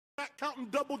Counting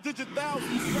double-digit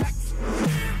thousands racks.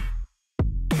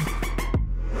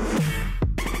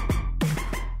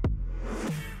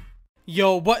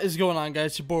 Yo, what is going on,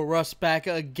 guys? Your boy Russ back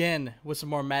again with some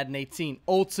more Madden 18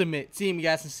 Ultimate Team. You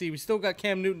guys can see we still got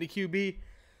Cam Newton to QB.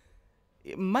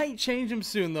 It might change him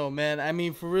soon, though, man. I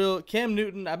mean, for real, Cam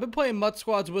Newton, I've been playing MUT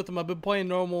squads with him. I've been playing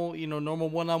normal, normal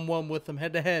one-on-one with him,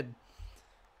 head-to-head.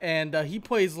 And he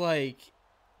plays, like,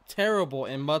 terrible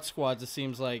in MUT squads, it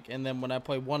seems like. And then when I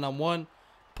play one-on-one,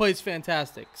 plays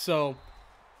fantastic. So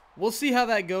we'll see how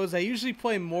that goes. I usually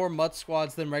play more MUT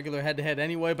squads than regular head-to-head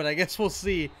anyway, but I guess we'll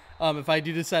see if I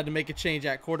do decide to make a change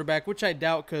at quarterback, which I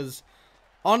doubt because,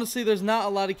 honestly, there's not a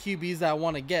lot of QBs that I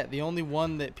want to get. The only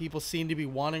one that people seem to be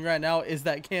wanting right now is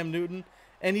that Cam Newton,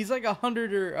 and he's like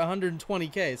 100 or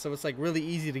 120K, so it's like really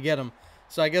easy to get him.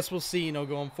 So I guess we'll see,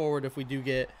 going forward if we do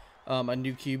get a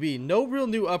new QB. No real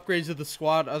new upgrades to the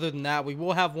squad other than that. We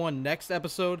will have one next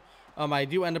episode. I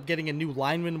do end up getting a new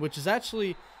lineman, which is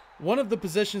actually one of the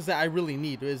positions that I really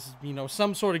need is,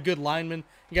 some sort of good lineman.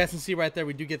 You guys can see right there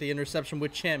we do get the interception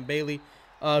with Champ Bailey,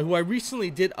 who I recently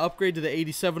did upgrade to the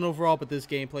 87 overall, but this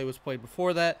gameplay was played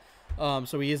before that.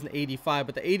 So he is an 85,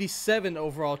 but the 87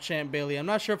 overall Champ Bailey, I'm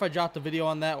not sure if I dropped a video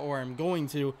on that or I'm going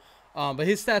to, but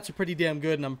his stats are pretty damn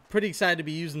good, and I'm pretty excited to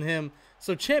be using him.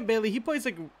 So Champ Bailey, he plays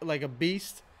like a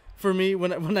beast for me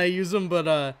when I use him, but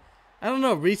I don't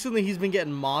know, recently he's been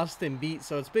getting mossed and beat,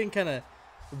 so it's been kind of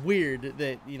weird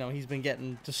that he's been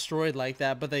getting destroyed like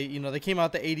that. But they they came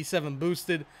out the 87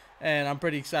 boosted, and I'm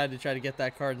pretty excited to try to get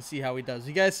that card and see how he does.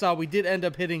 You guys saw we did end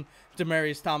up hitting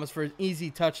Demaryius Thomas for an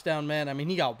easy touchdown, man. I mean,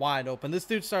 he got wide open. This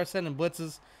dude started sending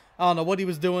blitzes. I don't know what he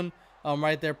was doing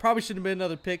right there. Probably should have been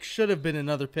another pick, should have been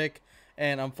another pick,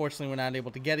 and unfortunately we're not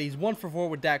able to get it. He's 1 for 4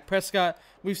 with Dak Prescott.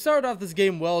 We've started off this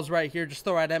game well right here. Just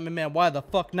throw right at me, man. Why the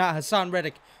fuck not? Hassan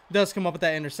Reddick does come up with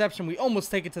that interception. We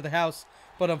almost take it to the house,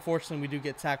 but unfortunately we do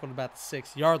get tackled about the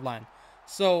 6-yard line.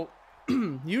 So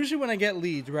usually when I get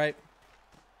leads, right,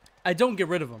 I don't get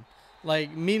rid of them,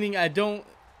 like meaning I don't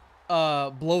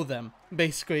blow them.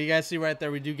 Basically, you guys see right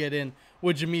there we do get in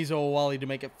with Jamizo Owali to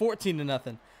make it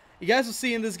 14-0. You guys will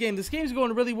see in this game, this game's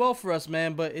going really well for us,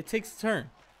 man, but it takes a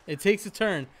turn. It takes a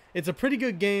turn. It's a pretty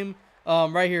good game.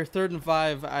 Right here, 3rd and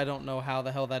 5. I don't know how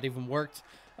the hell that even worked.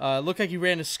 It looked like he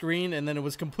ran a screen and then it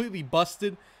was completely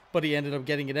busted, but he ended up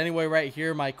getting it anyway. Right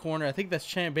here, my corner, I think that's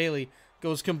Champ Bailey,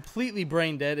 goes completely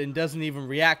brain dead and doesn't even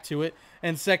react to it.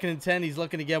 And 2nd and 10, he's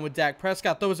looking again with Dak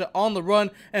Prescott, throws it on the run,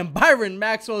 and Byron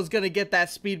Maxwell is going to get that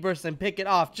speed burst and pick it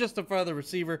off just in front of the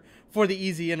receiver for the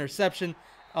easy interception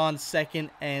on 2nd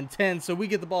and 10. So we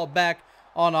get the ball back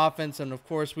on offense, and of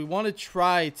course we want to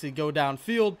try to go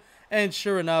downfield. And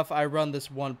sure enough, I run this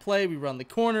one play. We run the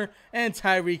corner, and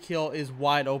Tyreek Hill is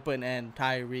wide open, and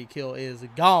Tyreek Hill is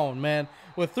gone, man.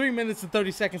 With 3 minutes and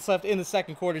 30 seconds left in the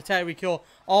 2nd quarter, Tyreek Hill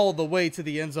all the way to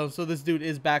the end zone. So this dude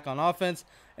is back on offense,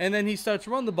 and then he starts to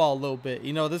run the ball a little bit.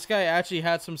 This guy actually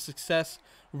had some success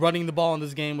running the ball in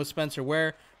this game with Spencer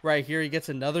Ware. Right here, he gets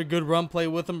another good run play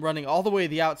with him, running all the way to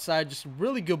the outside. Just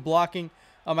really good blocking.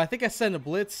 I think I sent a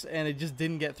blitz, and it just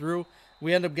didn't get through.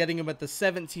 We end up getting him at the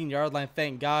 17-yard line,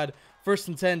 thank God. 1st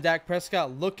and 10, Dak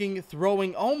Prescott looking,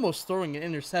 throwing, almost throwing an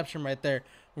interception right there.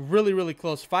 Really, really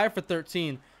close. 5 for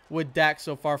 13 with Dak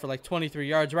so far for like 23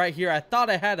 yards. Right here, I thought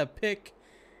I had a pick,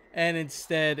 and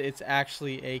instead it's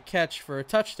actually a catch for a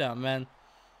touchdown, man.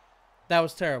 That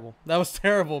was terrible. That was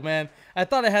terrible, man. I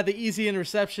thought I had the easy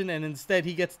interception, and instead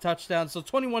he gets a touchdown. So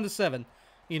 21-7.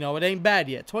 It ain't bad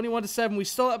yet. 21-7. We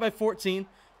still up by 14.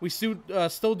 We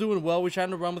still doing well. We're trying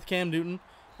to run with Cam Newton,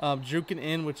 juking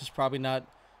in, which is probably not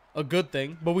a good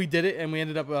thing, but we did it, and we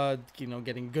ended up, getting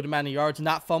a good amount of yards,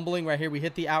 not fumbling. Right here, we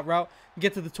hit the out route,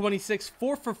 get to the 26,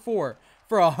 4 for 4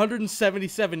 for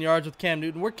 177 yards with Cam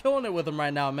Newton. We're killing it with him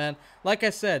right now, man. Like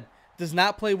I said, does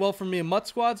not play well for me in MUT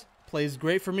squads, plays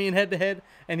great for me in head-to-head,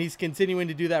 and he's continuing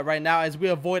to do that right now as we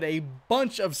avoid a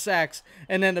bunch of sacks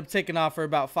and end up taking off for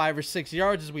about 5 or 6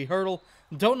 yards as we hurdle.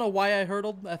 Don't know why I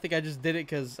hurdled. I think I just did it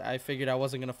because I figured I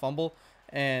wasn't going to fumble,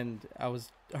 and I was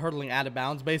hurdling out of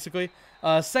bounds, basically.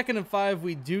 2nd and 5,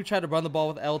 we do try to run the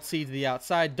ball with LT to the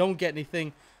outside. Don't get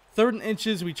anything. 3rd and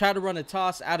inches, we try to run a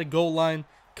toss out of goal line.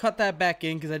 Cut that back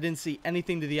in because I didn't see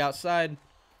anything to the outside,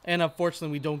 and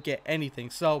unfortunately, we don't get anything.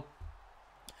 So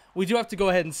we do have to go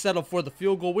ahead and settle for the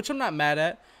field goal, which I'm not mad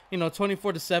at.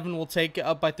 24-7, we'll take it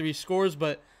up by 3 scores,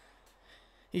 but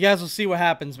you guys will see what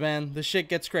happens, man. The shit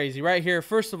gets crazy. Right here,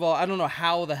 first of all, I don't know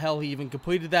how the hell he even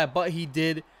completed that, but he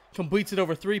did. Completes it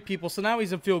over 3 people, so now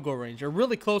he's in field goal range, or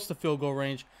really close to field goal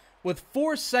range. With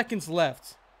 4 seconds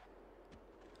left,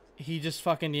 he just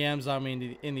fucking yams on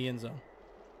me in the end zone.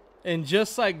 And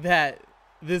just like that,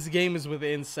 this game is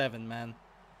within 7, man.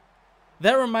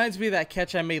 That reminds me of that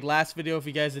catch I made last video. If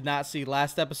you guys did not see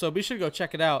last episode, be sure to go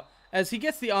check it out. As he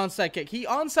gets the onside kick. He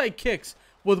onside kicks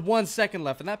with 1 second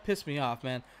left, and that pissed me off,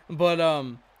 man. But,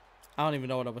 I don't even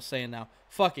know what I was saying now.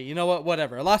 Fuck it. You know what?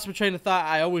 Whatever. I lost my train of thought.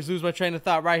 I always lose my train of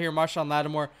thought right here. Marshawn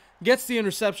Lattimore gets the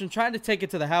interception, trying to take it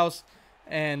to the house,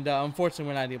 and unfortunately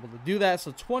we're not able to do that.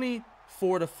 So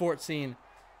 24-14.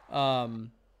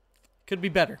 Could be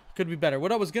better. Could be better.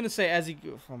 What I was going to say as he...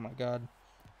 Oh, my God.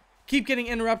 Keep getting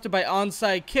interrupted by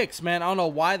onside kicks, man. I don't know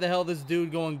why the hell this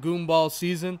dude going goomball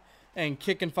season and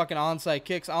kicking fucking onside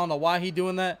kicks. I don't know why he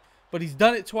doing that, but he's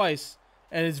done it twice,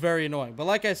 and it's very annoying. But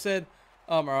like I said,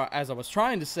 or as I was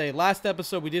trying to say, last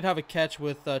episode we did have a catch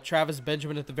with Travis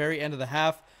Benjamin at the very end of the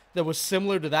half that was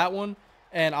similar to that one,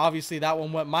 and obviously that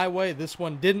one went my way. This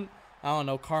one didn't. I don't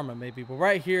know, karma maybe. But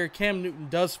right here, Cam Newton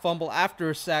does fumble after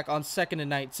a sack on 2nd and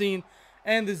 19,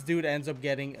 and this dude ends up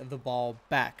getting the ball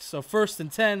back. So 1st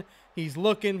and 10, he's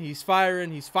looking, he's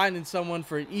firing, he's finding someone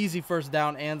for an easy first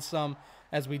down and some,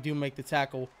 as we do make the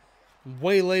tackle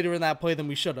way later in that play than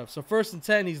we should have. So 1st and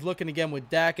 10, he's looking again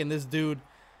with Dak, and this dude,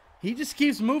 he just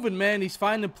keeps moving, man. He's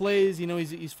finding plays, you know,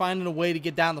 he's finding a way to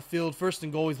get down the field. 1st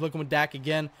and goal, he's looking with Dak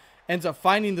again, ends up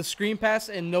finding the screen pass,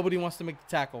 and nobody wants to make the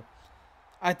tackle.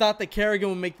 I thought that Kerrigan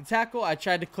would make the tackle. I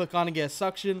tried to click on and get a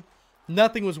suction.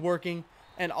 Nothing was working.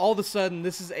 And all of a sudden,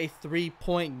 this is a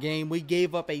 3-point game. We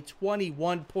gave up a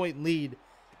 21-point lead.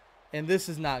 And this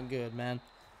is not good, man.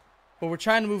 But we're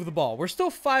trying to move the ball. We're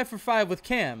still 5 for 5 with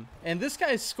Cam. And this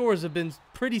guy's scores have been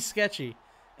pretty sketchy.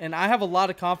 And I have a lot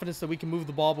of confidence that we can move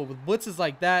the ball. But with blitzes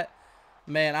like that,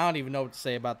 man, I don't even know what to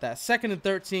say about that. 2nd and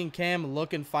 13, Cam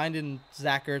looking, finding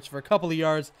Zach Ertz for a couple of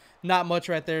yards. Not much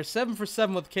right there. 7 for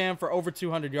 7 with Cam for over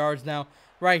 200 yards now.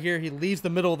 Right here, he leaves the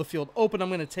middle of the field open. I'm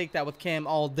going to take that with Cam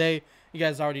all day. You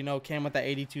guys already know Cam with that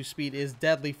 82 speed is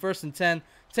deadly. 1st and 10,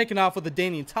 taking off with the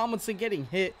Danian Tomlinson, getting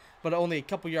hit, but only a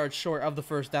couple yards short of the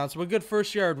first down. So a good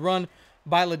first-yard run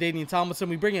by LaDainian Tomlinson.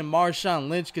 We bring in Marshawn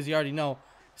Lynch because you already know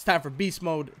it's time for beast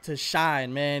mode to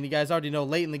shine, man. You guys already know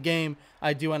late in the game,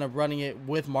 I do end up running it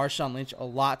with Marshawn Lynch a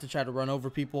lot to try to run over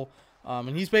people.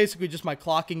 And he's basically just my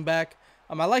clocking back.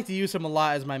 I like to use him a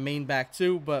lot as my main back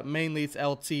too, but mainly it's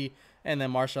LT, and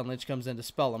then Marshawn Lynch comes in to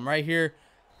spell him. Right here,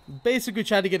 basically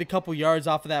tried to get a couple yards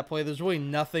off of that play. There's really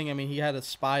nothing. I mean, he had a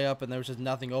spy up, and there was just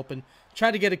nothing open.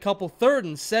 Tried to get a couple. 3rd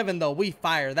and 7, though. We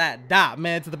fire that dot,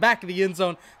 man, to the back of the end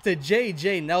zone to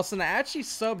J.J. Nelson. I actually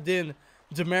subbed in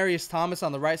Demaryius Thomas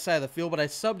on the right side of the field, but I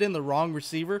subbed in the wrong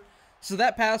receiver. So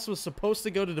that pass was supposed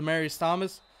to go to Demaryius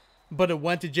Thomas, but it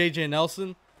went to J.J.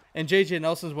 Nelson. And J.J.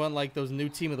 Nelson's one like those new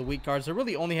Team of the Week cards that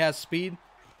really only has speed.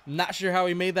 Not sure how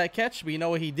he made that catch, but you know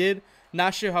what he did.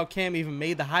 Not sure how Cam even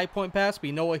made the high point pass, but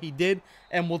you know what he did,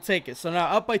 and we'll take it. So now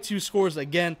up by 2 scores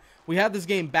again. We have this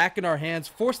game back in our hands,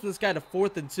 forcing this guy to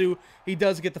 4th and 2. He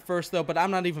does get the first, though, but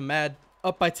I'm not even mad.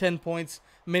 Up by 10 points,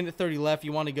 minute 30 left.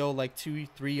 You want to go like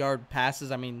 2-3 yard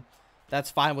passes. I mean, that's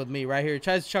fine with me right here. He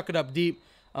tries to chuck it up deep.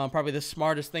 Probably the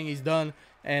smartest thing he's done,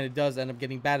 and it does end up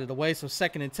getting batted away. So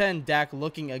 2nd and 10, Dak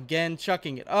looking again,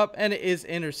 chucking it up, and it is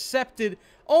intercepted.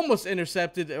 Almost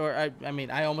intercepted, or I mean,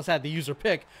 I almost had the user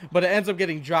pick, but it ends up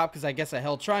getting dropped because I guess I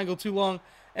held triangle too long.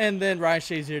 And then Ryan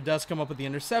Shazier does come up with the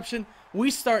interception.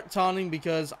 We start taunting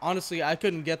because, honestly, I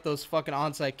couldn't get those fucking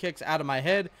onside kicks out of my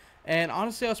head. And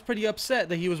honestly, I was pretty upset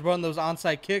that he was running those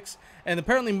onside kicks. And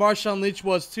apparently Marshawn Lynch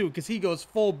was too, because he goes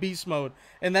full beast mode.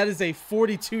 And that is a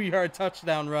 42-yard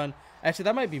touchdown run. Actually,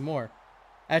 that might be more.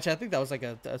 Actually, I think that was like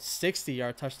a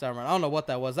 60-yard touchdown run. I don't know what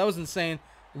that was. That was insane.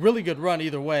 Really good run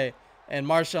either way. And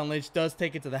Marshawn Lynch does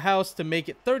take it to the house to make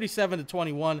it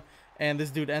 37-21. And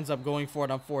this dude ends up going for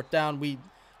it on 4th down.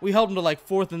 We held him to like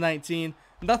 4th and 19.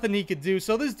 Nothing he could do.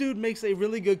 So this dude makes a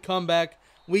really good comeback.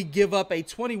 We give up a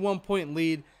 21-point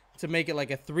lead to make it like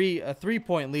a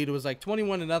 3-point lead. It was like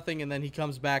 21-0, and then he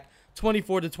comes back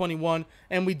 24-21,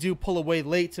 and we do pull away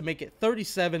late to make it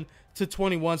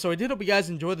 37-21. So I did hope you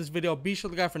guys enjoyed this video. Be sure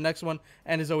to look out for the next one,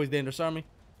 and as always, Dangerous Army,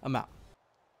 I'm out.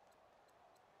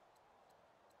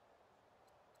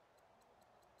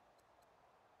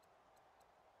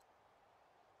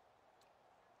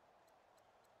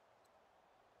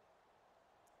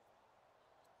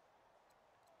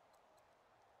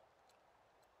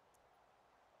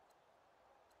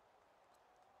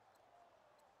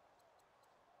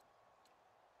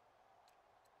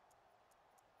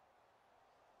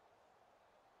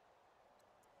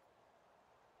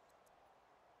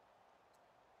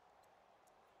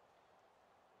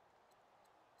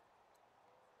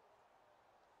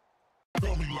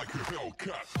 Feel me like a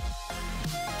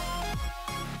Hellcat.